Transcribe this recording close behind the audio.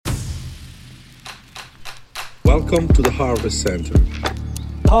Welcome to the Harvest Center.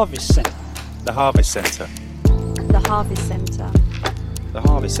 Harvest Center. The Harvest Center. The Harvest Center. The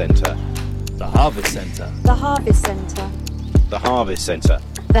Harvest Center. The Harvest Center. The Harvest Center. The Harvest Center.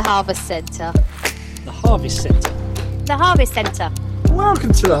 The Harvest Center. The Harvest Center. The Harvest Center.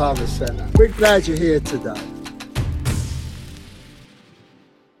 Welcome to the Harvest Center. We're glad you're here today.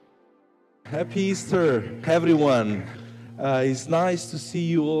 Happy Easter, everyone. It's nice to see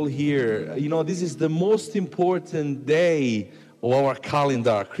you all here. You know, this is the most important day of our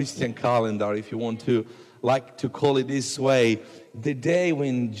calendar, Christian calendar, if you want to like to call it this way. The day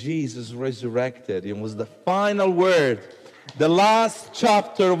when Jesus resurrected. It was the final word, the last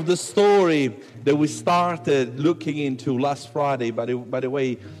chapter of the story that we started looking into last Friday. By the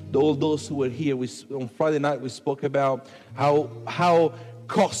way, all those who were here, on Friday night we spoke about how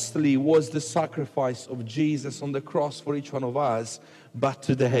costly was the sacrifice of Jesus on the cross for each one of us. But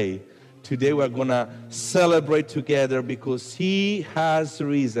today we're going to celebrate together because He has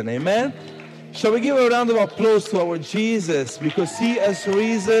risen. Amen? Shall we give a round of applause to our Jesus because He has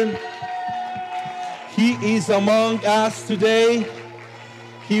risen? He is among us today.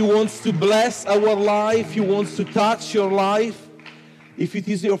 He wants to bless our life. He wants to touch your life. If it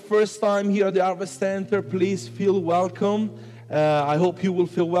is your first time here at the Harvest Center, please feel welcome. I hope you will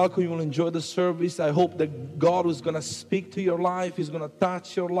feel welcome. You will enjoy the service. I hope that God is going to speak to your life. He's going to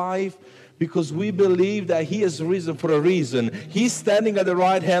touch your life because we believe that He has risen for a reason. He's standing at the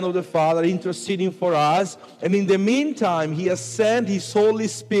right hand of the Father, interceding for us. And in the meantime, He has sent His Holy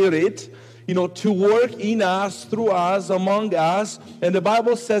Spirit, to work in us, through us, among us. And the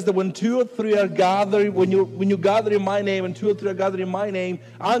Bible says that when two or three are gathered, when you gather in my name and two or three are gathered in my name,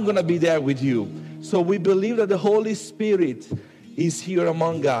 I'm going to be there with you. So we believe that the Holy Spirit is here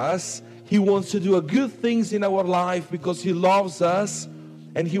among us. He wants to do good things in our life because He loves us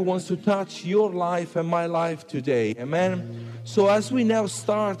and He wants to touch your life and my life today. Amen. So as we now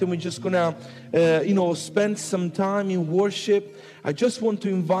start and we're just going to, spend some time in worship, I just want to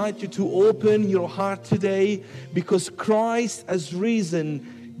invite you to open your heart today because Christ has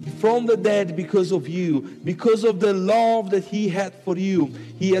risen from the dead because of you, because of the love that He had for you.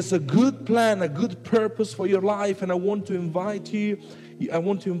 He has a good plan, a good purpose for your life, and I want to invite you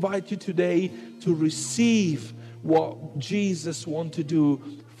today to receive what Jesus wants to do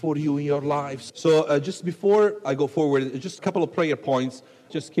for you in your lives. So just before I go forward, just a couple of prayer points.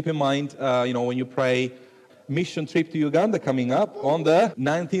 Just keep in mind, when you pray, mission trip to Uganda coming up on the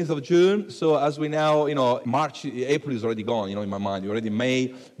 19th of June. So as we now, April is already gone, in my mind. Already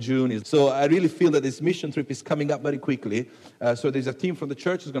May, June. So I really feel that this mission trip is coming up very quickly. So there's a team from the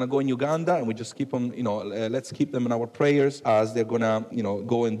church who's going to go in Uganda, and we just keep them, let's keep them in our prayers as they're going to,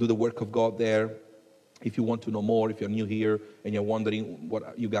 go and do the work of God there. If you want to know more, if you're new here and you're wondering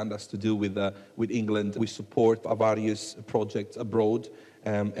what Uganda has to do with England, we support various projects abroad.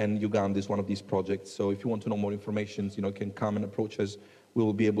 And Uganda is one of these projects. So if you want to know more information, you can come and approach us. We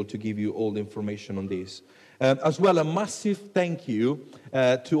will be able to give you all the information on this. As well, a massive thank you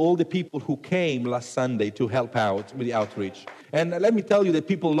to all the people who came last Sunday to help out with the outreach. And let me tell you that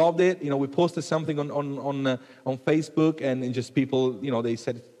people loved it. We posted something on Facebook, and just people, they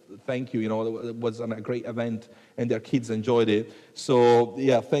said thank you. It was a great event, and their kids enjoyed it. So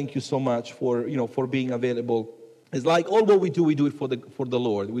yeah, thank you so much for being available. It's like all what we do it for the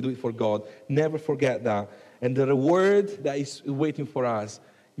Lord. We do it for God. Never forget that. And the reward that is waiting for us,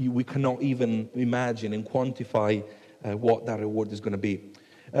 we cannot even imagine and quantify what that reward is going to be.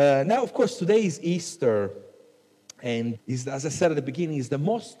 Now, of course, today is Easter. And as I said at the beginning, is the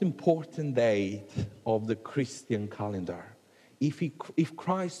most important day of the Christian calendar. If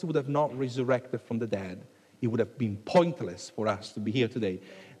Christ would have not resurrected from the dead, it would have been pointless for us to be here today.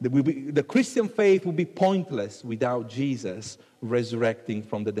 The Christian faith would be pointless without Jesus resurrecting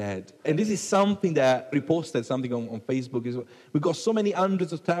from the dead. And this is something that we posted something on Facebook. We've got so many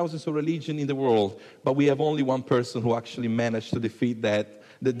hundreds of thousands of religions in the world, but we have only one person who actually managed to defeat that,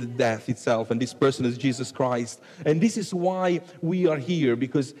 the death itself, and this person is Jesus Christ. And this is why we are here,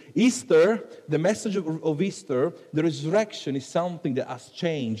 because Easter, the message of Easter, the resurrection is something that has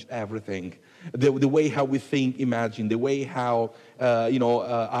changed everything. The way how we think, imagine, the way how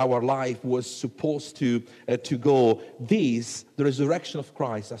our life was supposed to go. The resurrection of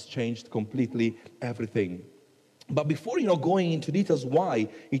Christ has changed completely everything. But before going into details why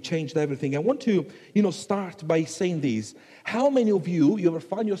it changed everything, I want to start by saying this. How many of you ever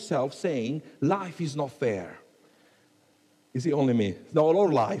find yourself saying life is not fair? Is it only me? No,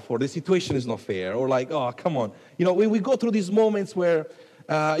 or life, or the situation is not fair, or like, oh, come on. We go through these moments where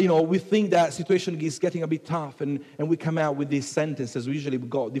we think that situation is getting a bit tough, and we come out with these sentences. Usually we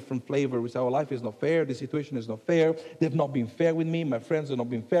got different flavor. We say, our life is not fair, the situation is not fair, they've not been fair with me, my friends have not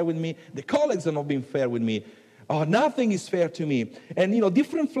been fair with me, the colleagues have not been fair with me. Oh, nothing is fair to me. And,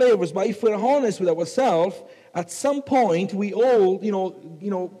 different flavors, but if we're honest with ourselves, at some point we all,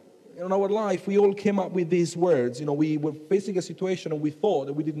 in our life, we all came up with these words. We were facing a situation and we thought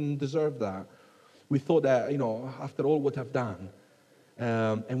that we didn't deserve that. We thought that, after all what I've done,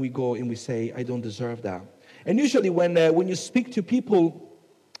 and we go and we say, I don't deserve that. And usually when you speak to people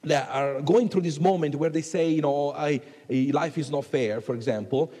that are going through this moment where they say, life is not fair, for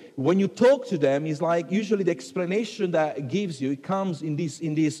example, when you talk to them, it's like usually the explanation that it gives you, it comes in these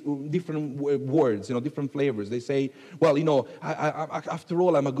different words, different flavors. They say, well, I, after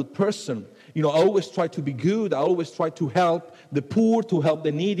all, I'm a good person. I always try to be good. I always try to help the poor, to help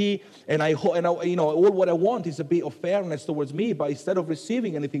the needy, and all what I want is a bit of fairness towards me. But instead of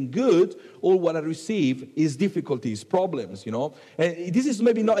receiving anything good, all what I receive is difficulties, problems. And this is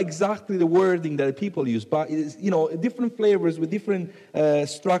maybe not exactly the wording that people use, but it's, different flavors with different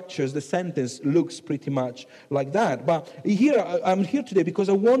structures. The sentence looks pretty much like that. But I'm here today because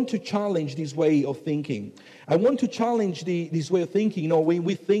I want to challenge this way of thinking. I want to challenge this way of thinking. When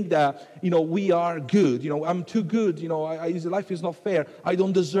we think that we are good, I'm too good. Life is not fair. I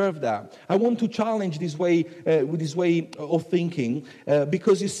don't deserve that. I want to challenge this way of thinking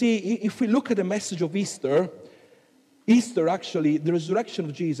because you see, if we look at the message of Easter, actually, the resurrection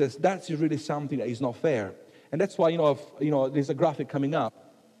of Jesus, that's really something that is not fair. And that's why, there's a graphic coming up.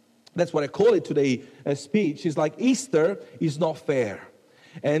 That's what I call it today, speech. It's like Easter is not fair.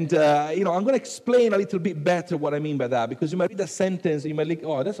 And, I'm going to explain a little bit better what I mean by that. Because you might read a sentence and you might think,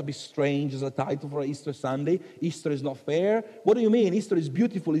 oh, that's a bit strange as a title for Easter Sunday. Easter is not fair. What do you mean? Easter is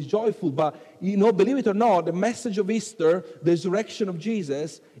beautiful, it's joyful. But, believe it or not, the message of Easter, the resurrection of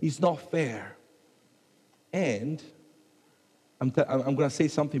Jesus, is not fair. And I'm going to say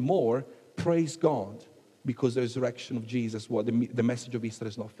something more. Praise God, because the resurrection of Jesus, the message of Easter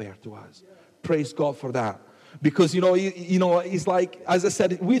is not fair to us. Praise God for that. Because, it's like, as I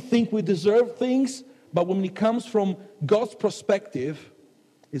said, we think we deserve things, but when it comes from God's perspective,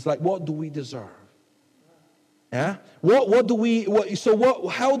 it's like, what do we deserve? Yeah? How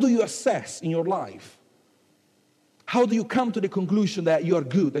do you assess in your life? How do you come to the conclusion that you are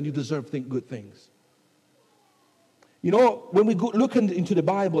good and you deserve good things? When we look into the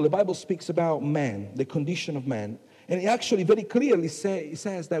Bible speaks about man, the condition of man. And it actually very clearly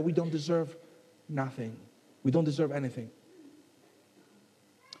says that we don't deserve nothing. We don't deserve anything.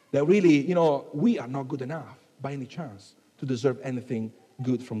 That really, we are not good enough by any chance to deserve anything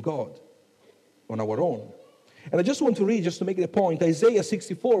good from God on our own. And I just want to read, just to make the point, Isaiah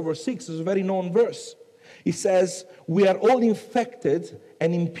 64 verse 6 is a very known verse. It says, we are all infected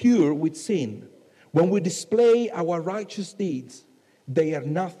and impure with sin. When we display our righteous deeds, they are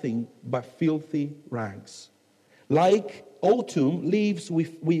nothing but filthy rags. Like autumn leaves, we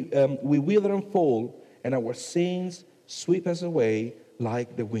wither and fall, and our sins sweep us away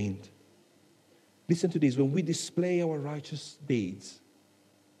like the wind. Listen to this. When we display our righteous deeds,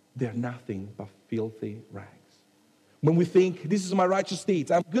 they are nothing but filthy rags. When we think, this is my righteous deeds,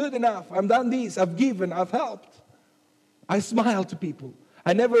 I'm good enough, I've done this, I've given, I've helped. I smile to people.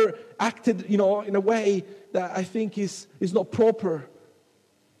 I never acted, in a way that I think is not proper.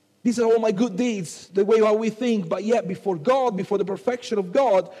 These are all my good deeds, the way how we think. But yet, before God, before the perfection of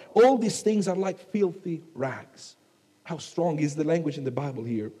God, all these things are like filthy rags. How strong is the language in the Bible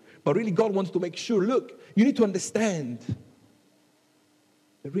here? But really, God wants to make sure, look, you need to understand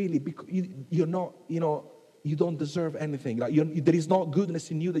that really, you're not, you don't deserve anything. Like there is no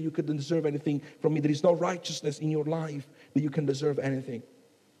goodness in you that you can deserve anything from me. There is no righteousness in your life that you can deserve anything.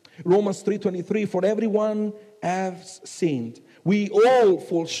 Romans 3:23, for everyone has sinned. We all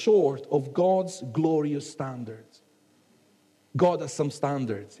fall short of God's glorious standards. God has some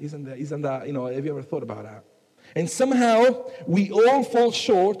standards. Isn't that, have you ever thought about that? And somehow, we all fall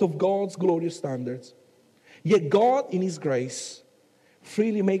short of God's glorious standards. Yet God, in His grace,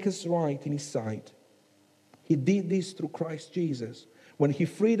 freely makes us right in His sight. He did this through Christ Jesus, when He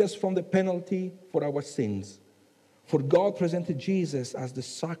freed us from the penalty for our sins. For God presented Jesus as the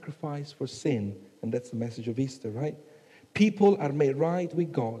sacrifice for sin. And that's the message of Easter, right? People are made right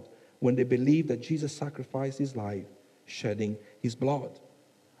with God when they believe that Jesus sacrificed His life, shedding His blood.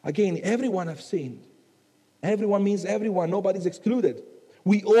 Again, everyone have sinned. Everyone means everyone. Nobody's excluded.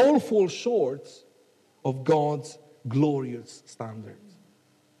 We all fall short of God's glorious standards.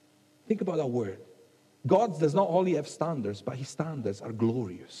 Think about that word. God does not only have standards, but His standards are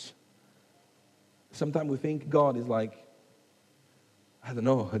glorious. Sometimes we think God is like, I don't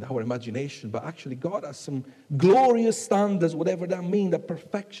know, our imagination, but actually God has some glorious standards, whatever that means, the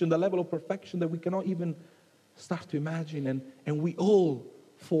perfection, the level of perfection that we cannot even start to imagine, and we all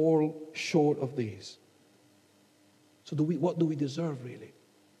fall short of these. So what do we deserve really?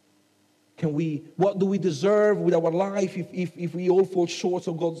 What do we deserve with our life if we all fall short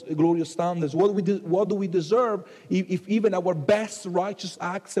of God's glorious standards? What do we deserve if even our best righteous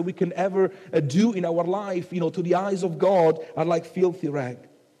acts that we can ever do in our life, to the eyes of God, are like filthy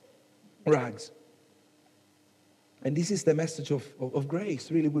rags? And this is the message of grace,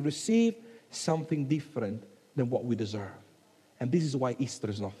 really. We receive something different than what we deserve. And this is why Easter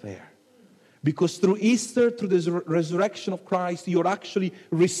is not fair. Because through Easter, through the resurrection of Christ, you're actually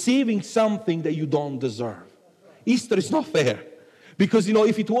receiving something that you don't deserve. Easter is not fair. Because,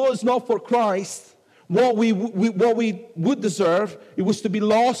 if it was not for Christ, what we would deserve, it was to be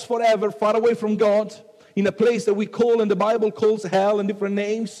lost forever, far away from God, in a place that we call, and the Bible calls hell and different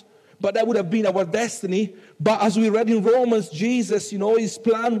names. But that would have been our destiny. But as we read in Romans, Jesus, His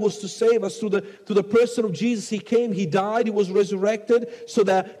plan was to save us through the person of Jesus. He came, He died, He was resurrected, so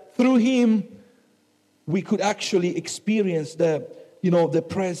that through Him, we could actually experience the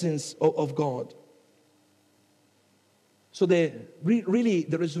presence of God. So really,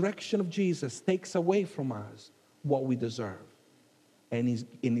 the resurrection of Jesus takes away from us what we deserve. And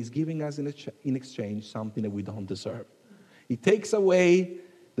He's giving us in exchange something that we don't deserve. He takes away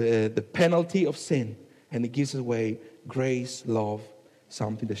the penalty of sin, and He gives away grace, love,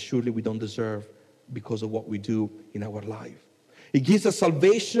 something that surely we don't deserve because of what we do in our life. He gives us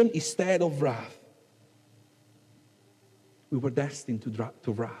salvation instead of wrath. We were destined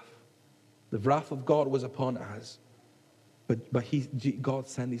to wrath. The wrath of God was upon us. But God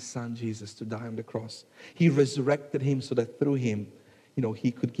sent His Son Jesus to die on the cross. He resurrected Him so that through Him,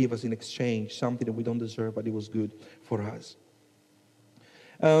 He could give us in exchange something that we don't deserve, but it was good for us.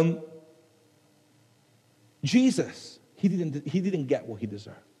 Jesus, He didn't get what He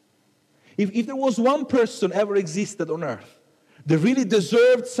deserved. If there was one person ever existed on earth that really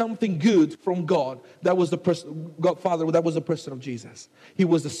deserved something good from God, that was the person, God Father, that was the person of Jesus. He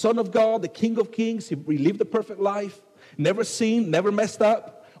was the Son of God, the King of Kings. He lived a perfect life, never sinned, never messed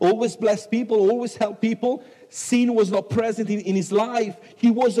up, always blessed people, always helped people. Sin was not present in His life.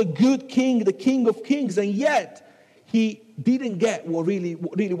 He was a good king, the King of Kings, and yet He didn't get what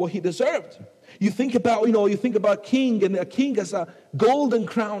He deserved. You think about king, and a king has a golden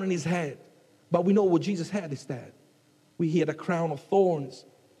crown in his head, but we know what Jesus had instead. He had a crown of thorns.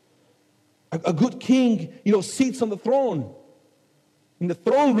 A good king, sits on the throne. In the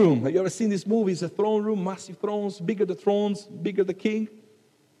throne room. Have you ever seen these movies? A throne room, massive thrones, bigger the thrones, bigger the king.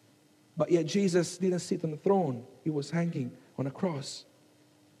 But yet Jesus didn't sit on the throne. He was hanging on a cross.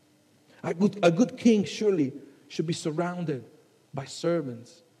 A good king surely should be surrounded by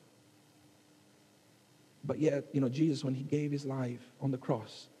servants. But yet, Jesus, when He gave His life on the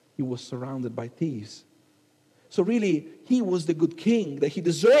cross, He was surrounded by thieves. So really, He was the good king, that He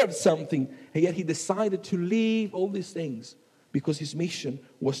deserved something, and yet He decided to leave all these things because His mission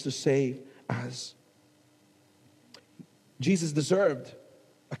was to save us.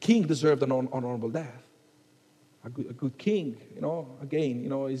 A king deserved an honorable death. A good king,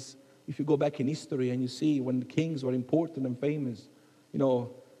 again, is, if you go back in history and you see when the kings were important and famous,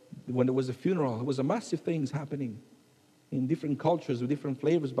 when there was a funeral, there was a massive things happening in different cultures with different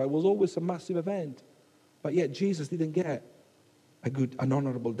flavors, but it was always a massive event. But yet Jesus didn't get an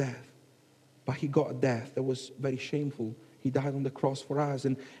honorable death. But He got a death that was very shameful. He died on the cross for us.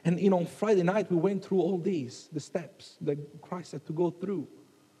 And on Friday night we went through all the steps that Christ had to go through.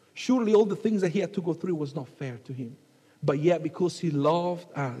 Surely all the things that He had to go through was not fair to Him. But yet because He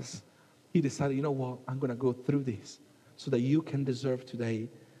loved us, He decided, I'm going to go through this so that you can deserve today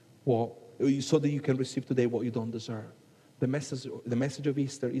so that you can receive today what you don't deserve. The message of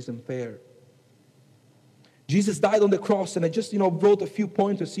Easter isn't fair. Jesus died on the cross, and I just, brought a few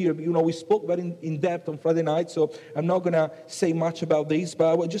pointers here. We spoke very in depth on Friday night, so I'm not going to say much about this,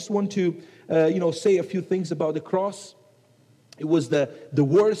 but I just want to, say a few things about the cross. It was the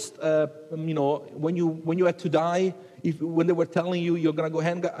worst, when you had to die, when they were telling you you're going to go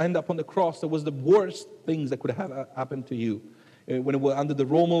end up on the cross, that was the worst things that could have happened to you. When it was under the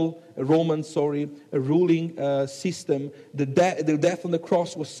Roman ruling system, the death on the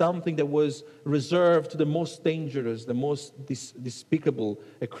cross was something that was reserved to the most dangerous, the most despicable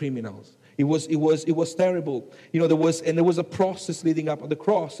criminals. It was terrible. There was a process leading up to the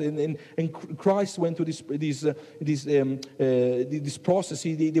cross, and Christ went through this process.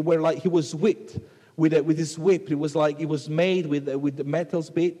 He was whipped with his whip. It was like it was made with the metal's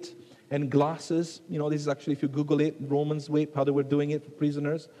bit. and glasses. This is actually, if you Google it, Romans whip, how they were doing it for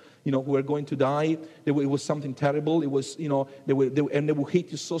prisoners, who were going to die. It was something terrible. It was, they would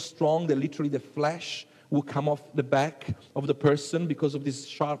hit you so strong that literally the flesh would come off the back of the person because of these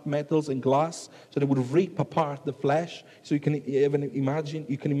sharp metals and glass. So they would rip apart the flesh. So you can imagine,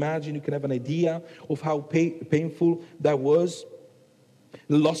 you can have an idea of how painful that was.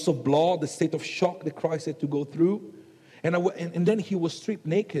 The loss of blood, the state of shock that Christ had to go through. And then he was stripped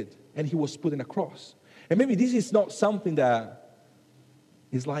naked and he was put in a cross. And maybe this is not something that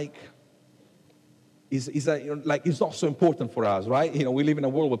is like, it's not so important for us, right? We live in a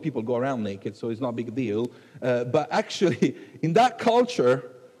world where people go around naked, so it's not a big deal. But actually, in that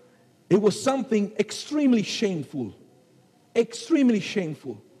culture, it was something extremely shameful. Extremely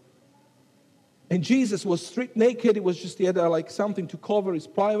shameful. And Jesus was stripped naked. It was just, he had like something to cover his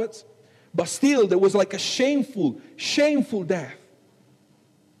privates. But still, there was like a shameful death.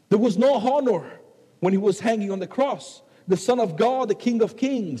 There was no honor when he was hanging on the cross. The Son of God, the King of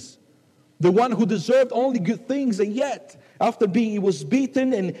Kings. The one who deserved only good things, and yet, after he was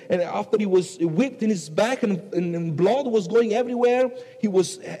beaten and after he was whipped in his back and blood was going everywhere, he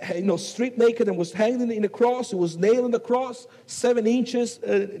was stripped naked and was hanged in the cross. He was nailed on the cross, 7 inches,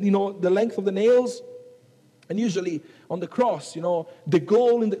 the length of the nails. And usually on the cross, the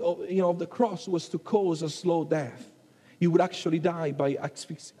goal of the cross was to cause a slow death. He would actually die by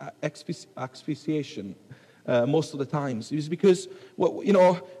asphyxiation. Most of the times. It was because,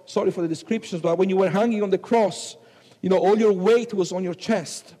 sorry for the descriptions, but when you were hanging on the cross, all your weight was on your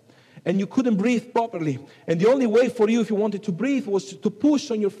chest and you couldn't breathe properly. And the only way for you, if you wanted to breathe, was to push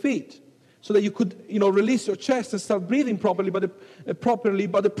on your feet so that you could, release your chest and start breathing properly. But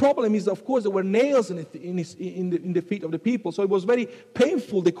the problem is, of course, there were nails in the feet of the people. So it was very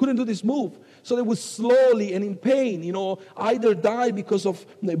painful. They couldn't do this move. So they would slowly and in pain, either die because of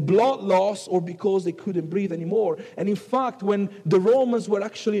blood loss or because they couldn't breathe anymore. And in fact, when the Romans were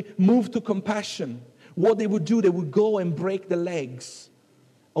actually moved to compassion, what they would do, they would go and break the legs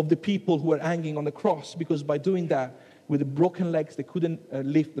of the people who were hanging on the cross. Because by doing that, with the broken legs, they couldn't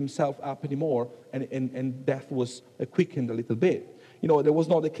lift themselves up anymore, and death was quickened a little bit. That was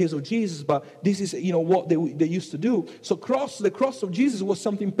not the case of Jesus, but this is, what they used to do. So the cross of Jesus was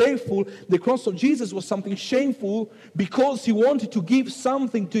something painful. The cross of Jesus was something shameful because he wanted to give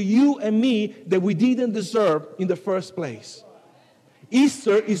something to you and me that we didn't deserve in the first place.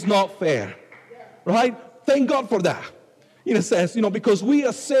 Easter is not fair, right? Thank God for that, in a sense, because we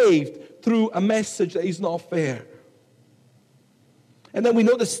are saved through a message that is not fair. And then we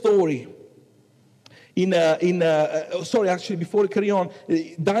know the story. Actually, before we carry on,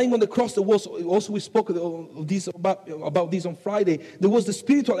 dying on the cross, there was also, we spoke of this about this on Friday. There was the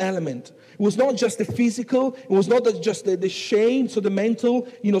spiritual element. It was not just the physical. It was not just the shame, so the mental,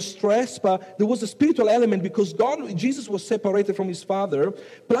 stress, but there was the spiritual element because Jesus was separated from his Father.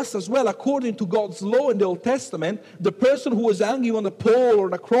 Plus, as well, according to God's law in the Old Testament, the person who was hanging on the pole or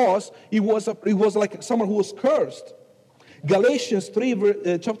the cross, he was like someone who was cursed. Galatians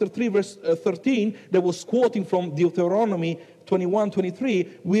chapter 3, verse 13, that was quoting from Deuteronomy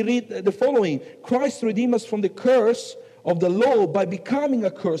 21:23, we read the following: Christ redeemed us from the curse of the law by becoming a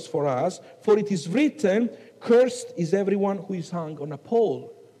curse for us, for it is written, cursed is everyone who is hung on a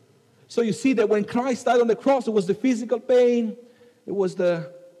pole. So you see that when Christ died on the cross, it was the physical pain, it was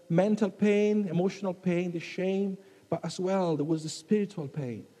the mental pain, emotional pain, the shame, but as well, there was the spiritual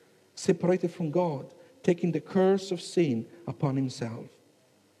pain, separated from God, taking the curse of sin upon himself.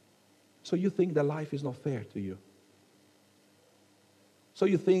 So you think that life is not fair to you. So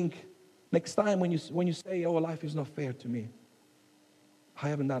you think, next time when you say, oh, life is not fair to me, I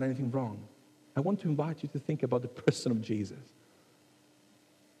haven't done anything wrong. I want to invite you to think about the person of Jesus.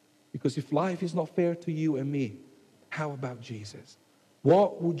 Because if life is not fair to you and me, how about Jesus?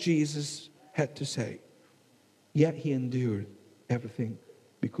 What would Jesus have to say? Yet he endured everything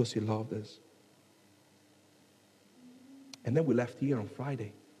because he loved us. And then we left here on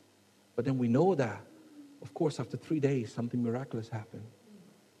Friday. But then we know that, of course, after 3 days, something miraculous happened.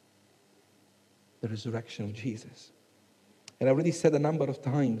 The resurrection of Jesus. And I already said a number of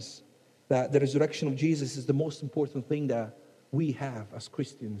times that the resurrection of Jesus is the most important thing that we have as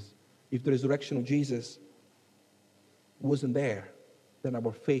Christians. If the resurrection of Jesus wasn't there, then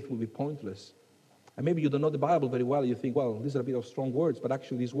our faith would be pointless. And maybe you don't know the Bible very well. You think, well, these are a bit of strong words, but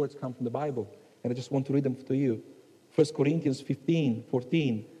actually these words come from the Bible. And I just want to read them to you. 1 Corinthians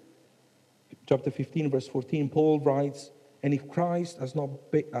 14, chapter 15, verse 14, Paul writes, and if Christ has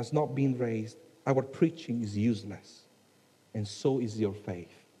not been raised, our preaching is useless, and so is your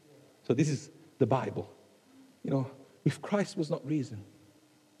faith. So this is the Bible. If Christ was not risen,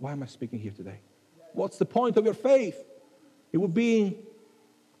 why am I speaking here today? What's the point of your faith? It would be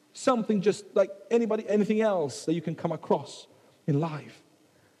something just like anything else that you can come across in life.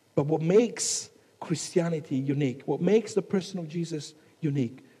 But what makes Christianity unique, what makes the person of Jesus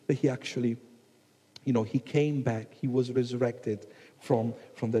unique, that he actually, he came back, he was resurrected from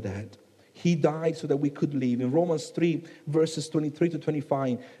the dead. He died so that we could live. In Romans 3, verses 23 to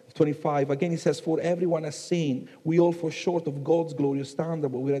 25, again he says, for everyone has sinned. We all fall short of God's glorious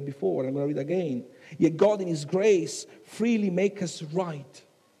standard, what we read before. I'm going to read again. Yet God in his grace freely make us right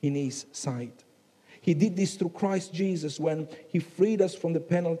in his sight. He did this through Christ Jesus when he freed us from the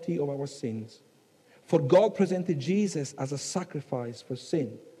penalty of our sins. For God presented Jesus as a sacrifice for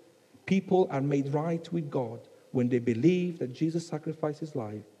sin. People are made right with God when they believe that Jesus sacrificed his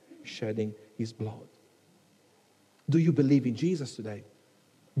life, shedding his blood. Do you believe in Jesus today?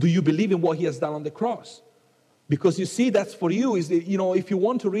 Do you believe in what he has done on the cross? Because you see, that's for you, is that, if you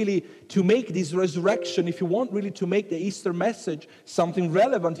want to really to make this resurrection, if you want really to make the Easter message something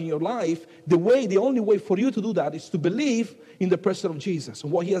relevant in your life, the only way for you to do that is to believe in the person of Jesus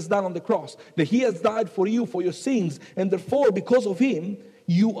and what he has done on the cross. That he has died for you, for your sins, and therefore, because of him,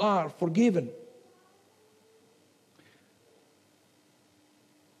 you are forgiven.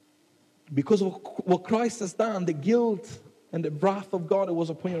 Because of what Christ has done, the guilt and the wrath of God that was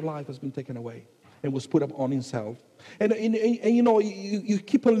upon your life has been taken away and was put up on himself. And you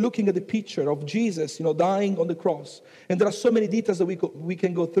keep on looking at the picture of Jesus, dying on the cross. And there are so many details that we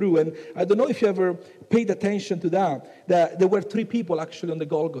can go through. And I don't know if you ever paid attention to that there were 3 people actually on the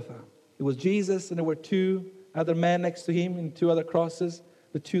Golgotha. It was Jesus, and there were 2 other men next to him and 2 other crosses,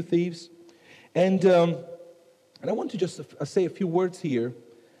 the 2 thieves. And I want to just say a few words here.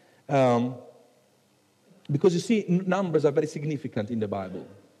 Because you see, numbers are very significant in the Bible.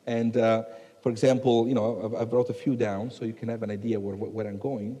 And for example, I brought a few down so you can have an idea where I'm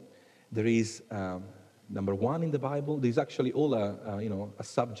going. There is number 1 in the Bible. There's actually all a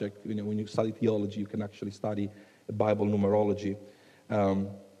subject. When you study theology, you can actually study Bible numerology.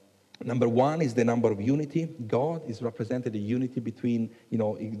 Number 1 is the number of unity. God is represented in unity between,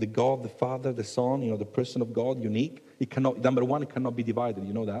 the God, the Father, the Son, the person of God, unique. Number 1, it cannot be divided.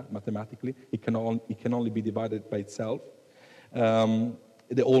 You know that mathematically. It can only be divided by itself. The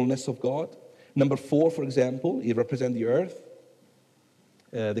allness of God. Number 4, for example, it represents the earth.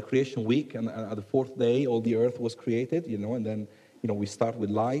 The creation week, and at the 4th day, all the earth was created, and then, we start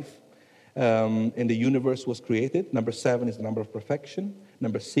with life. And the universe was created. Number 7 is the number of perfection.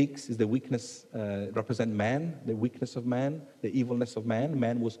 Number 6 is the weakness, represent man, the weakness of man, the evilness of man.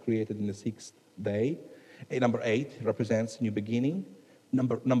 Man was created in the 6th day. And number 8 represents new beginning.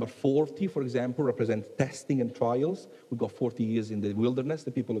 Number 40, for example, represents testing and trials. We got 40 years in the wilderness,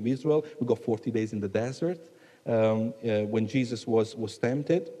 the people of Israel. We got 40 days in the desert when Jesus was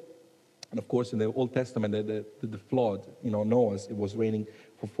tempted. And of course, in the Old Testament, the flood, Noah's, it was raining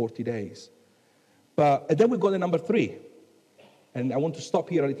for 40 days. And then we go to number 3. And I want to stop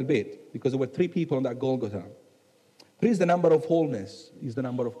here a little bit, because there were 3 people on that Golgotha. 3 is the number of wholeness, is the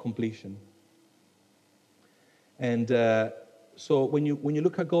number of completion. And so when you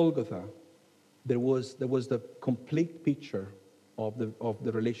look at Golgotha, there was the complete picture of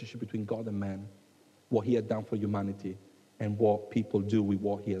the relationship between God and man, what he had done for humanity, and what people do with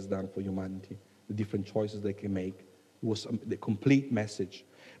what he has done for humanity, the different choices they can make. It was the complete message.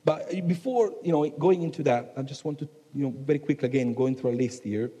 But before going into that, I just want to very quickly again going through a list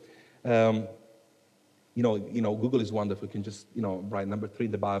here. Google is wonderful. You can just write number 3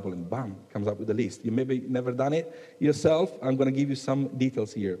 in the Bible and bam, comes up with a list. You maybe never done it yourself. I'm going to give you some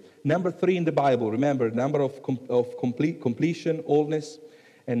details here. Number 3 in the Bible. Remember, number of completion, allness,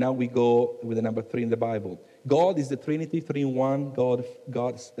 and now we go with the number 3 in the Bible. God is the Trinity, 3 in 1. God,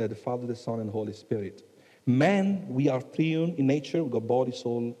 the Father, the Son, and the Holy Spirit. Man, we are triune in nature. We've got body,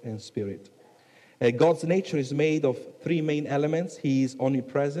 soul, and spirit. God's nature is made of 3 main elements. He is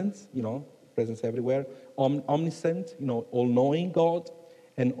omnipresent, presence everywhere. Omniscient, all-knowing God.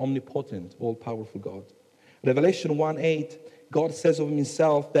 And omnipotent, all-powerful God. Revelation 1:8, God says of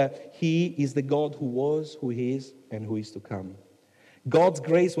himself that he is the God who was, who is, and who is to come. God's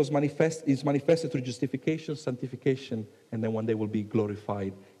grace is manifested through justification, sanctification, and then one day will be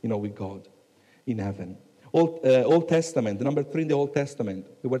glorified, with God in heaven. Old Testament, the number 3 in the Old Testament.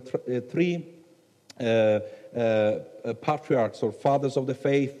 There were 3 patriarchs or fathers of the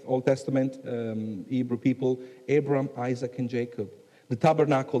faith, Old Testament, Hebrew people, Abraham, Isaac, and Jacob. The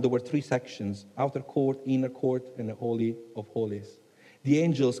tabernacle, there were 3 sections, outer court, inner court, and the Holy of Holies. The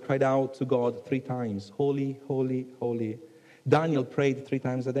angels cried out to God 3 times, holy, holy, holy. Daniel prayed 3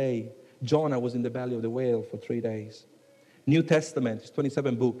 times a day. Jonah was in the belly of the whale for 3 days. New Testament is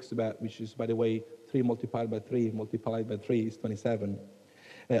 27 books, which is, by the way, 3 multiplied by 3 is 27.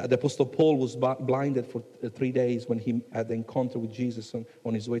 The Apostle Paul was blinded for 3 days when he had the encounter with Jesus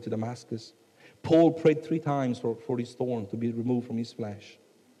on his way to Damascus. Paul prayed 3 times for his thorn to be removed from his flesh.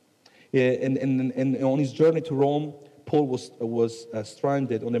 And on his journey to Rome, Paul was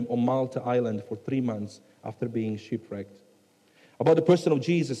stranded on Malta Island for 3 months after being shipwrecked. About the person of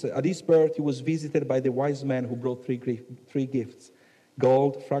Jesus, at his birth, he was visited by the wise men who brought three gifts: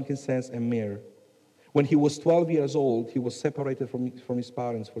 gold, frankincense, and myrrh. When he was 12 years old, he was separated from his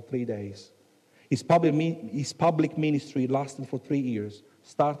parents for 3 days. His public ministry lasted for 3 years,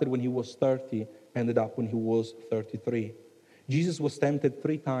 started when he was 30, ended up when he was 33. Jesus was tempted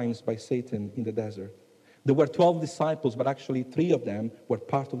 3 times by Satan in the desert. There were 12 disciples, but actually 3 of them were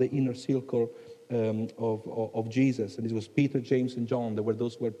part of the inner circle of Jesus. And it was Peter, James, and John. There were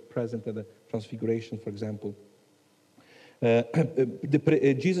those who were present at the Transfiguration, for example.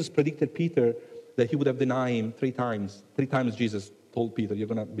 Jesus predicted Peter that he would have denied him 3 times. 3 times Jesus told Peter, you're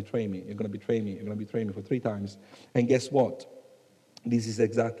going to betray me, you're going to betray me, you're going to betray me for 3 times. And guess what? This is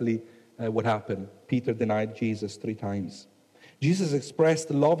exactly what happened. Peter denied Jesus 3 times. Jesus expressed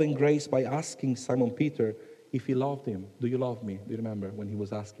love and grace by asking Simon Peter if he loved him. Do you love me? Do you remember when he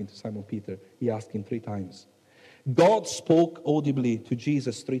was asking to Simon Peter? He asked him 3 times. God spoke audibly to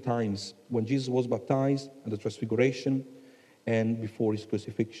Jesus 3 times when Jesus was baptized at the Transfiguration and before his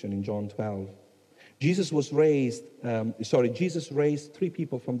crucifixion in John 12. Jesus raised 3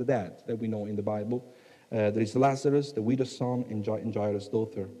 people from the dead that we know in the Bible. There is Lazarus, the widow's son, and Jairus'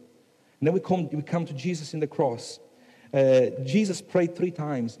 daughter. And then we come to Jesus in the cross. Jesus prayed 3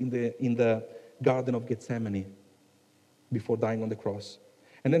 times in the Garden of Gethsemane before dying on the cross.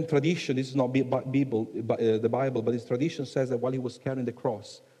 And then tradition, this is not the Bible, but this tradition says that while he was carrying the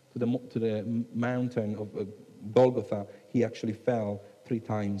cross to the mountain of Golgotha, he actually fell 3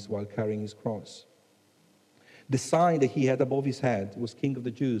 times while carrying his cross. The sign that he had above his head was King of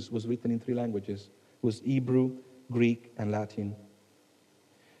the Jews, was written in 3 languages. It was Hebrew, Greek, and Latin.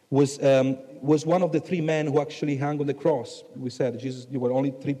 Was one of the 3 men who actually hung on the cross. We said there were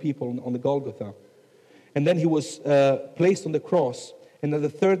only 3 people on the Golgotha. And then he was placed on the cross. And at the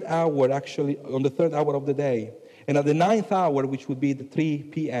 3rd hour, on the 3rd hour of the day, and at the 9th hour, which would be the 3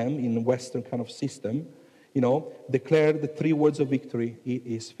 p.m. in the Western kind of system, declared the 3 words of victory: it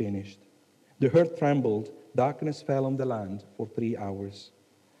is finished. The earth trembled, darkness fell on the land for 3 hours.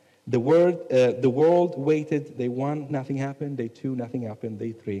 The world waited. Day 1, nothing happened. Day 2, nothing happened.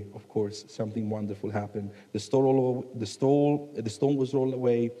 Day 3, of course, something wonderful happened. The stone was rolled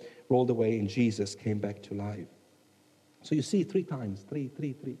away, and Jesus came back to life. So you see 3 times, 3.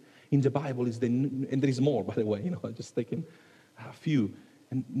 In the Bible and there is more, by the way. I'm just taking a few.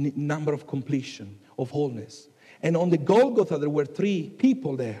 And number of completion, of wholeness. And on the Golgotha, there were 3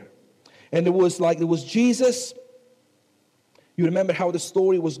 people there. And there was Jesus. You remember how the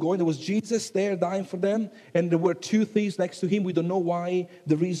story was going? There was Jesus there dying for them, and there were 2 thieves next to him. We don't know why,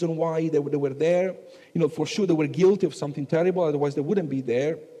 the reason why they were there. For sure they were guilty of something terrible, otherwise they wouldn't be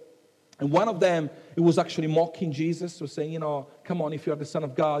there. And one of them, it was actually mocking Jesus, was saying, come on, if you are the Son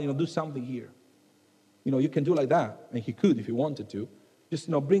of God, do something here. You can do like that, and he could if he wanted to. Just,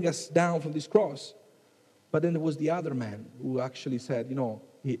 bring us down from this cross. But then there was the other man who actually said,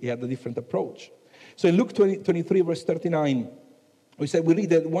 he had a different approach. So in Luke 23, verse 39, we read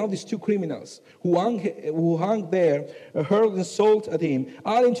that one of these 2 criminals who hung there hurled insult at him.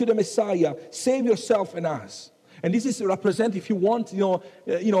 "Aren't you the Messiah? Save yourself and us." And this is represent, if you want, the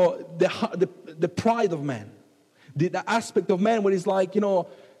pride of man, the aspect of man where it's like,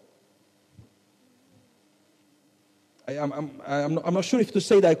 I'm not sure if to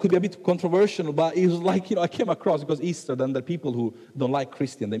say that. It could be a bit controversial, but it was like, I came across, because Easter, then the people who don't like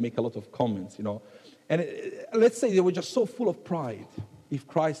Christian, they make a lot of comments, And let's say they were just so full of pride. If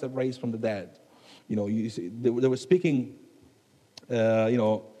Christ had raised from the dead, they were speaking,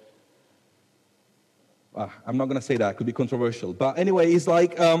 I'm not going to say that. It could be controversial. But anyway, it's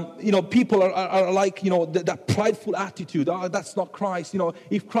like, people are like, that prideful attitude. Oh, that's not Christ.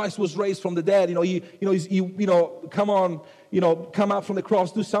 If Christ was raised from the dead, come on, come out from the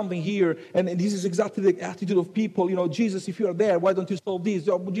cross, do something here. And this is exactly the attitude of people. Jesus, if you are there, why don't you solve this?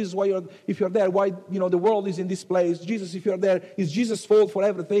 Jesus, if you're there, why, the world is in this place. Jesus, if you're there, it's Jesus' fault for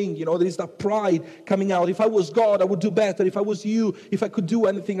everything. There is that pride coming out. If I was God, I would do better. If I was you, if I could do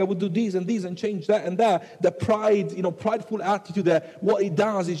anything, I would do this and change that and that. The pride, prideful attitude, that what it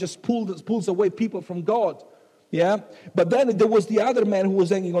does is just pulls away people from God. Yeah, but then there was the other man who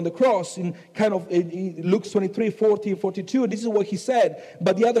was hanging on the cross in Luke 23, 40, 42. This is what he said.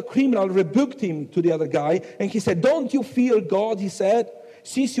 But the other criminal rebuked him to the other guy, and he said, "Don't you fear God," he said,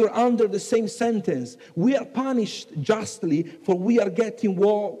 "since you're under the same sentence. We are punished justly, for we are getting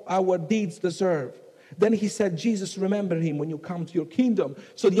what our deeds deserve." Then he said, "Jesus, remember him when you come to your kingdom."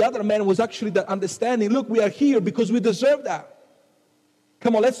 So the other man was actually the understanding, look, we are here because we deserve that.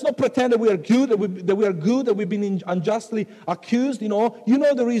 Come on, let's not pretend that we are good, that we've been unjustly accused. You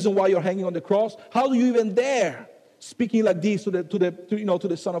know the reason why you're hanging on the cross. How do you even dare speaking like this to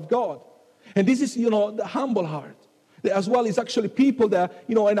the Son of God? And this is, the humble heart. As well as actually people that,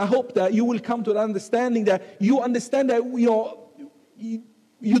 and I hope that you will come to the understanding that you understand that,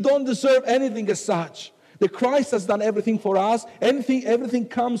 you don't deserve anything as such. That Christ has done everything for us. Everything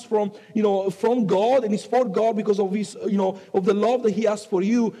comes from God, and it's for God because of His, of the love that He has for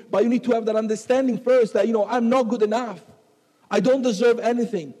you. But you need to have that understanding first that, I'm not good enough. I don't deserve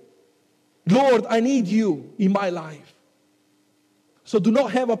anything. Lord, I need you in my life. So do not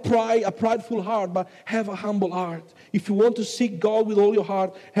have a prideful heart, but have a humble heart. If you want to seek God with all your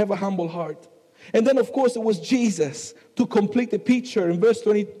heart, have a humble heart. And then, of course, it was Jesus to complete the picture. In verse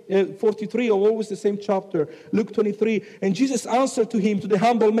 43, or always the same chapter, Luke 23. And Jesus answered to him, to the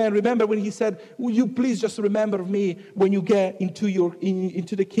humble man. Remember when he said, "Will you please just remember me when you get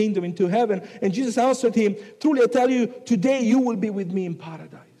into the kingdom, into heaven?" And Jesus answered him, "Truly I tell you, today you will be with me in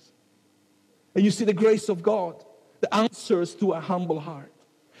paradise." And you see the grace of God, the answers to a humble heart.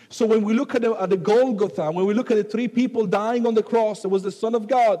 So when we look at the Golgotha, when we look at the three people dying on the cross, there was the Son of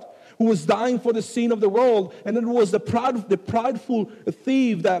God who was dying for the sin of the world, and then there was the prideful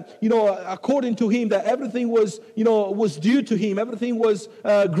thief that, according to him, that everything was due to him, everything was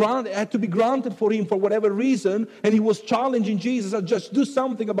had to be granted for him for whatever reason, and he was challenging Jesus, just do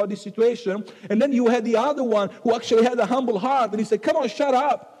something about this situation. And then you had the other one who actually had a humble heart, and he said, "Come on, shut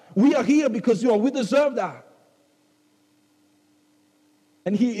up. We are here because we deserve that."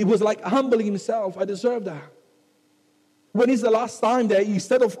 And he was like humbling himself. I deserve that. When is the last time that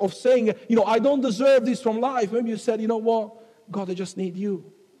instead of saying, I don't deserve this from life, maybe you said, "You know what? God, I just need you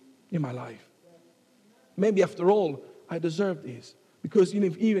in my life. Maybe after all, I deserve this." Because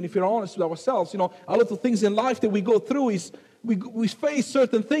even if you're honest with ourselves, a lot of things in life that we go through is we face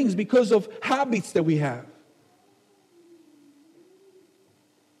certain things because of habits that we have.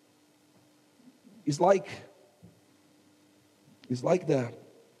 It's like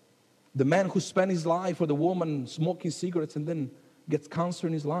the man who spent his life, or the woman smoking cigarettes and then gets cancer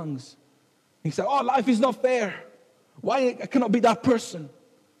in his lungs. He said, "Oh, life is not fair. Why I cannot be that person?"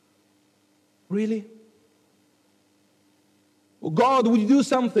 Really? "Oh, God, would you do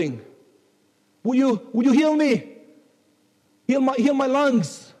something? Would you heal me? Heal my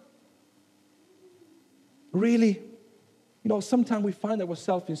lungs?" Really? Sometimes we find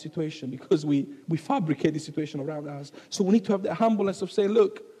ourselves in a situation because we fabricate the situation around us. So we need to have the humbleness of saying,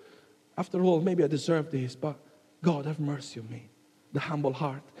 "Look, after all, maybe I deserve this, but God, have mercy on me." The humble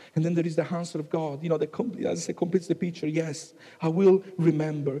heart. And then there is the answer of God, that completes the picture. "Yes, I will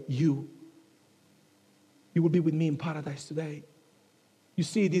remember you. You will be with me in paradise today." You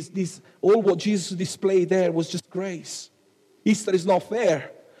see, this all what Jesus displayed there was just grace. Easter is not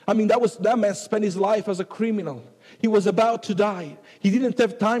fair. That man spent his life as a criminal. He was about to die. He didn't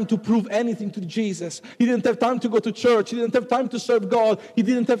have time to prove anything to Jesus. He didn't have time to go to church. He didn't have time to serve God. He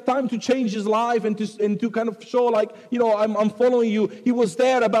didn't have time to change his life and to kind of show I'm following you. He was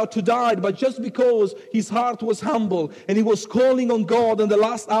there about to die, but just because his heart was humble and he was calling on God in the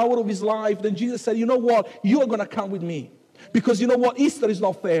last hour of his life, then Jesus said, "You know what? You are going to come with me. Because you know what? Easter is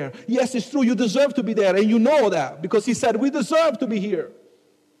not fair. Yes, it's true. You deserve to be there. And you know that because He said, we deserve to be here.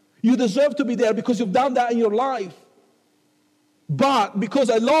 You deserve to be there because you've done that in your life. But because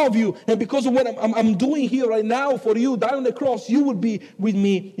I love you and because of what I'm doing here right now for you, dying on the cross, you will be with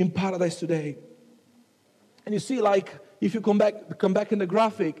me in paradise today." And you see, if you come back in the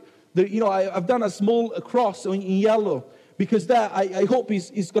graphic, I've done a small cross in yellow because that I hope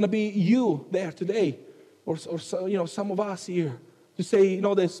is going to be you there today, or some of us here. To say,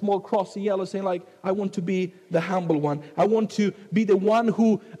 the small cross in yellow, saying I want to be the humble one. I want to be the one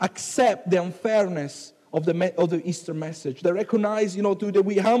who accept the unfairness of the Easter message. They recognize, that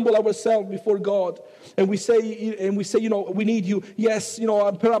we humble ourselves before God, and we say, we need you. Yes,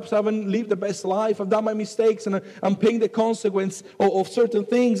 perhaps I haven't lived the best life. I've done my mistakes, and I'm paying the consequence of certain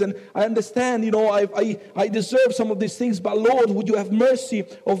things. And I understand, I deserve some of these things. But Lord, would you have mercy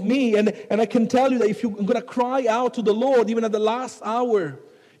of me? And I can tell you that if you're going to cry out to the Lord, even at the last hour,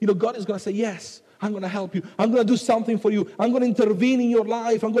 God is going to say, "Yes, I'm going to help you. I'm going to do something for you. I'm going to intervene in your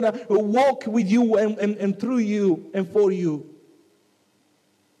life. I'm going to walk with you and through you and for you.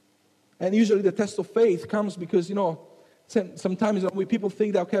 And usually the test of faith comes because, sometimes when people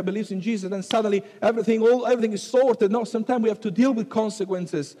think that, okay, I believe in Jesus, then suddenly everything is sorted. No, sometimes we have to deal with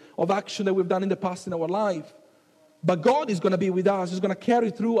consequences of action that we've done in the past in our life. But God is going to be with us. He's going to carry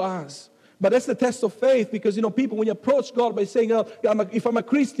through us. But that's the test of faith because, people, when you approach God by saying, if I'm a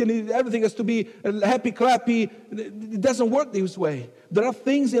Christian, everything has to be happy, clappy, it doesn't work this way. There are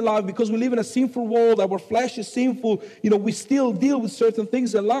things in life, because we live in a sinful world, our flesh is sinful, we still deal with certain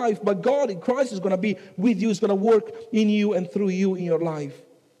things in life, but God in Christ is going to be with you, is going to work in you and through you in your life.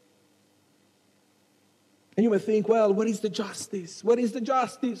 And you may think, well, where is the justice? Where is the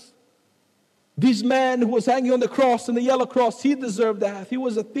justice? This man who was hanging on the cross, on the yellow cross, he deserved death. He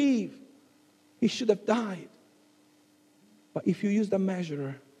was a thief. He should have died. But if you use the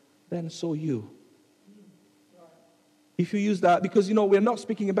measurer, then so you. If you use that, because we're not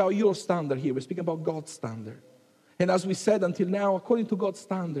speaking about your standard here, we're speaking about God's standard. And as we said until now, according to God's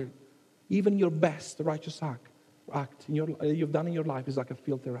standard, even your best righteous act you've done in your life is like a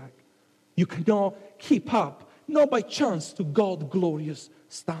filthy rag. You cannot keep up, not by chance, to God's glorious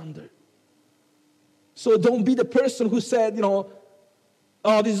standard. So don't be the person who said,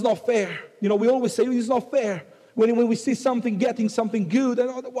 oh, this is not fair. We always say, this is not fair. When we see something getting something good,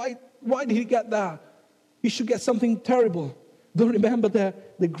 and why did he get that? He should get something terrible. Don't remember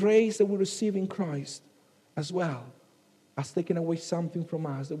that the grace that we receive in Christ as well has taken away something from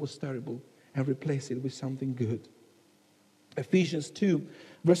us that was terrible and replaced it with something good. Ephesians 2,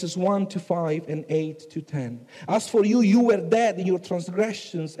 verses 1 to 5 and 8 to 10. As for you, you were dead in your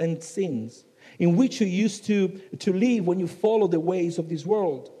transgressions and sins, in which you used to live when you followed the ways of this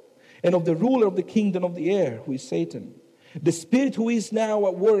world, and of the ruler of the kingdom of the air, who is Satan, the spirit who is now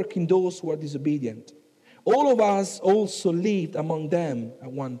at work in those who are disobedient. All of us also lived among them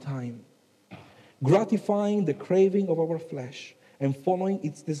at one time, gratifying the craving of our flesh and following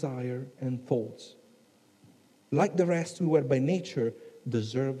its desire and thoughts. Like the rest, we were by nature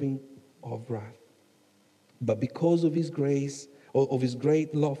deserving of wrath. But because of His grace, of His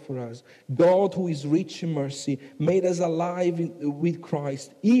great love for us, God, who is rich in mercy, made us alive with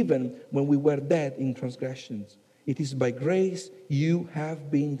Christ, even when we were dead in transgressions. It is by grace you have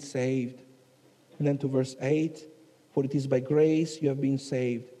been saved. And then to verse 8, for it is by grace you have been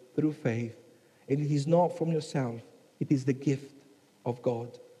saved through faith. And it is not from yourself, it is the gift of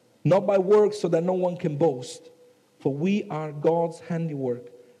God. Not by works, so that no one can boast. For we are God's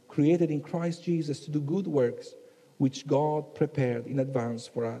handiwork, created in Christ Jesus to do good works, which God prepared in advance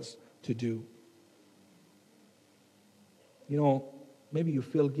for us to do. Maybe you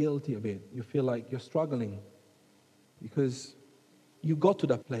feel guilty a bit. You feel like you're struggling because you got to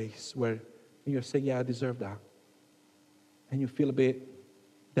that place where you're saying, yeah, I deserve that. And you feel a bit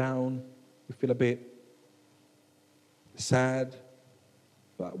down. You feel a bit sad.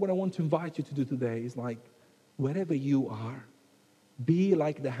 But what I want to invite you to do today is wherever you are, be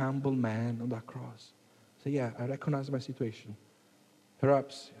like the humble man on that cross. Say, yeah, I recognize my situation.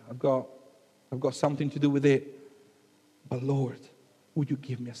 Perhaps I've got something to do with it. But Lord, would you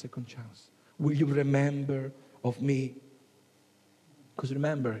give me a second chance? Will you remember of me? Because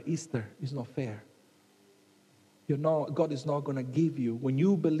remember, Easter is not fair. God is not going to give you, when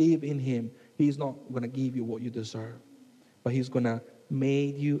you believe in Him, He's not going to give you what you deserve. But He's going to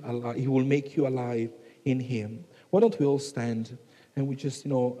make you alive. He will make you alive in Him. Why don't we all stand and we just,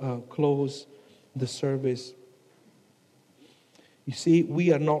 close the service. You see,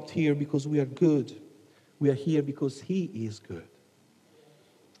 we are not here because we are good. We are here because He is good.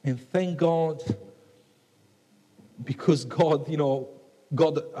 And thank God, because God,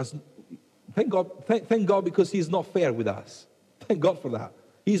 thank God because He's not fair with us. Thank God for that.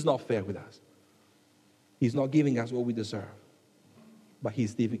 He's not fair with us. He's not giving us what we deserve. But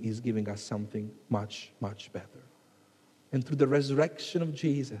He's giving us something much, much better. And through the resurrection of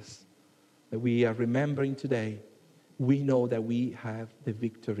Jesus that we are remembering today, we know that we have the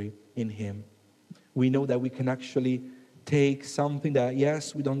victory in Him. We know that we can actually take something that,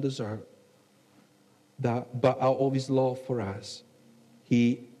 yes, we don't deserve, but out of His love for us,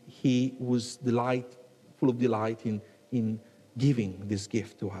 He was full of delight in giving this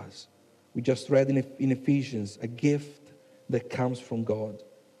gift to us. We just read in Ephesians, a gift that comes from God.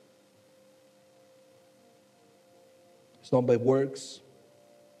 It's not by works.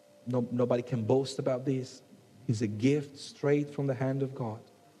 Nobody can boast about this. It's a gift straight from the hand of God.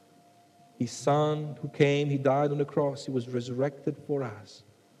 His Son who came, He died on the cross. He was resurrected for us.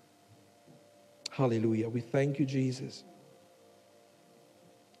 Hallelujah. We thank you, Jesus.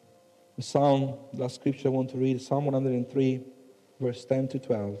 The Psalm, last scripture I want to read, Psalm 103, verse 10 to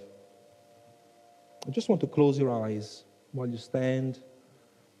 12. I just want to close your eyes while you stand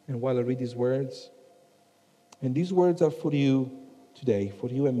and while I read these words. And these words are for you today, for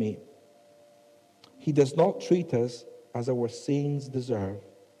you and me. He does not treat us as our sins deserve,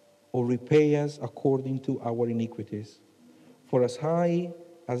 or repay us according to our iniquities. For as high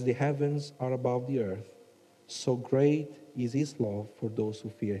as the heavens are above the earth, so great is his love for those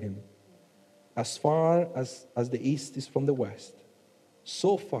who fear him. As far as the east is from the west,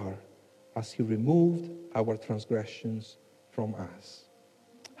 so far as he removed our transgressions from us.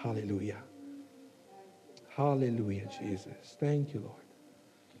 Hallelujah. Hallelujah, Jesus. Thank you, Lord.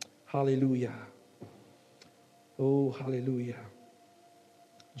 Hallelujah. Oh, hallelujah.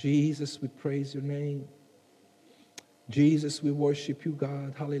 Jesus, we praise your name. Jesus, we worship you,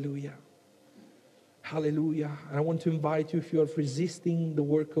 God. Hallelujah. Hallelujah. And I want to invite you, if you are resisting the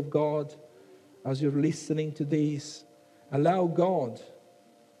work of God, as you're listening to this, allow God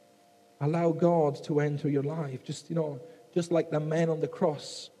to enter your life. Just like the man on the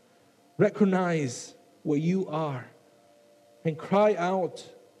cross. Recognize where you are and cry out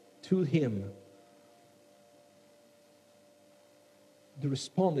to him. The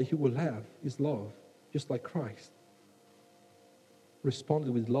response that he will have is love, just like Christ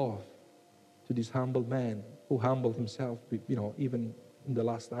responded with love to this humble man who humbled himself, even in the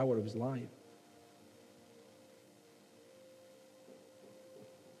last hour of his life.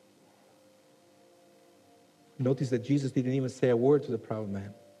 Notice that Jesus didn't even say a word to the proud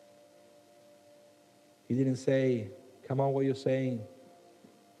man. He didn't say, come on, what you're saying.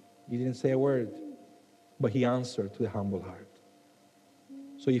 He didn't say a word, but he answered to the humble heart.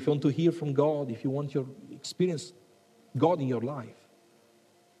 So if you want to hear from God, if you want to experience God in your life,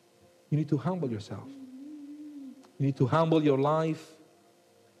 you need to humble yourself. You need to humble your life.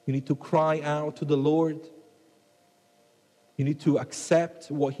 You need to cry out to the Lord. You need to accept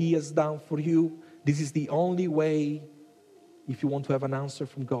what he has done for you. This is the only way, if you want to have an answer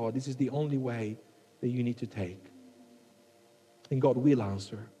from God, this is the only way that you need to take. And God will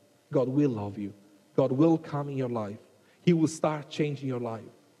answer. God will love you. God will come in your life. He will start changing your life.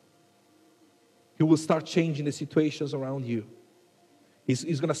 He will start changing the situations around you.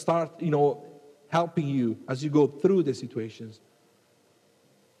 He's going to start, helping you as you go through the situations.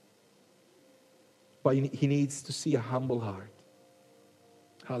 But he needs to see a humble heart.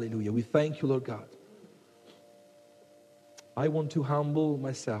 Hallelujah. We thank you, Lord God. I want to humble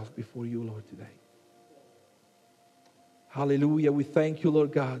myself before you, Lord, today. Hallelujah. We thank you,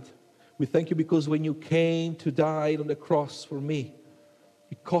 Lord God. We thank you because when you came to die on the cross for me,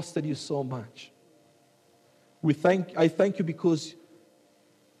 it costed you so much. I thank you because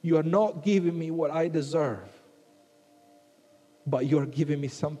you are not giving me what I deserve, but you are giving me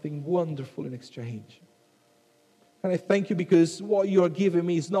something wonderful in exchange. And I thank you because what you are giving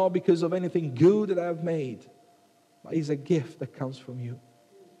me is not because of anything good that I have made, but it's a gift that comes from you.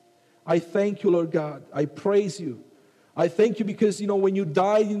 I thank you, Lord God. I praise you. I thank you because, when you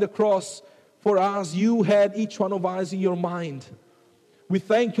died in the cross for us, you had each one of us in your mind. We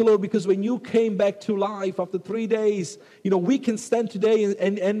thank you, Lord, because when you came back to life after 3 days, we can stand today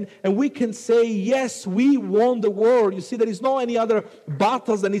and we can say, yes, we won the war. You see, there is no any other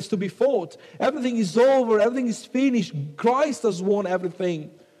battles that needs to be fought. Everything is over. Everything is finished. Christ has won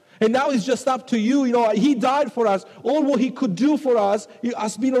everything. And now it's just up to you. He died for us. All what he could do for us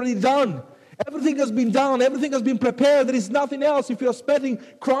has been already done. Everything has been done. Everything has been prepared. There is nothing else. If you're expecting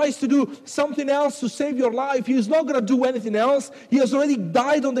Christ to do something else to save your life, he is not going to do anything else. He has already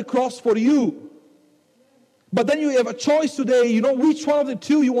died on the cross for you. But then you have a choice today. Which one of the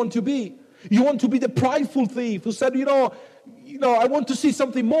two you want to be. You want to be the prideful thief who said, I want to see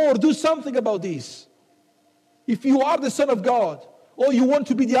something more. Do something about this. If you are the Son of God. Or you want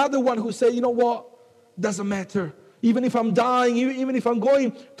to be the other one who say, doesn't matter. Even if I'm dying, even if I'm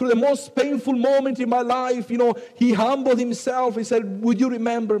going through the most painful moment in my life, he humbled himself. He said, would you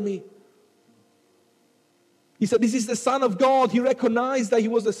remember me? He said, this is the Son of God. He recognized that he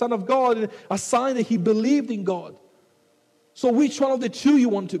was the Son of God, and a sign that he believed in God. So which one of the two you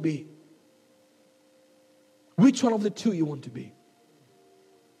want to be? Which one of the two you want to be?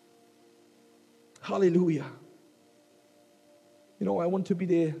 Hallelujah. I want to be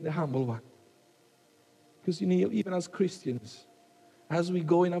the humble one. Because even as Christians, as we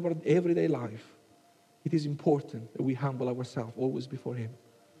go in our everyday life, it is important that we humble ourselves always before him.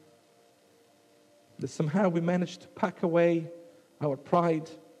 That somehow we manage to pack away our pride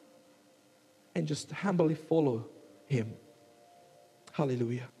and just humbly follow him.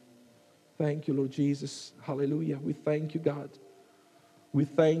 Hallelujah. Thank you, Lord Jesus. Hallelujah. We thank you, God. We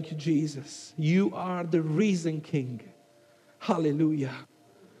thank you, Jesus. You are the risen King. Hallelujah.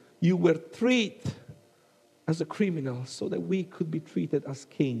 You were treated as a criminal so that we could be treated as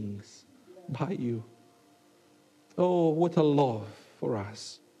kings by you. Oh, what a love for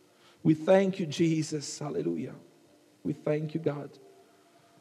us. We thank you, Jesus. Hallelujah. We thank you, God.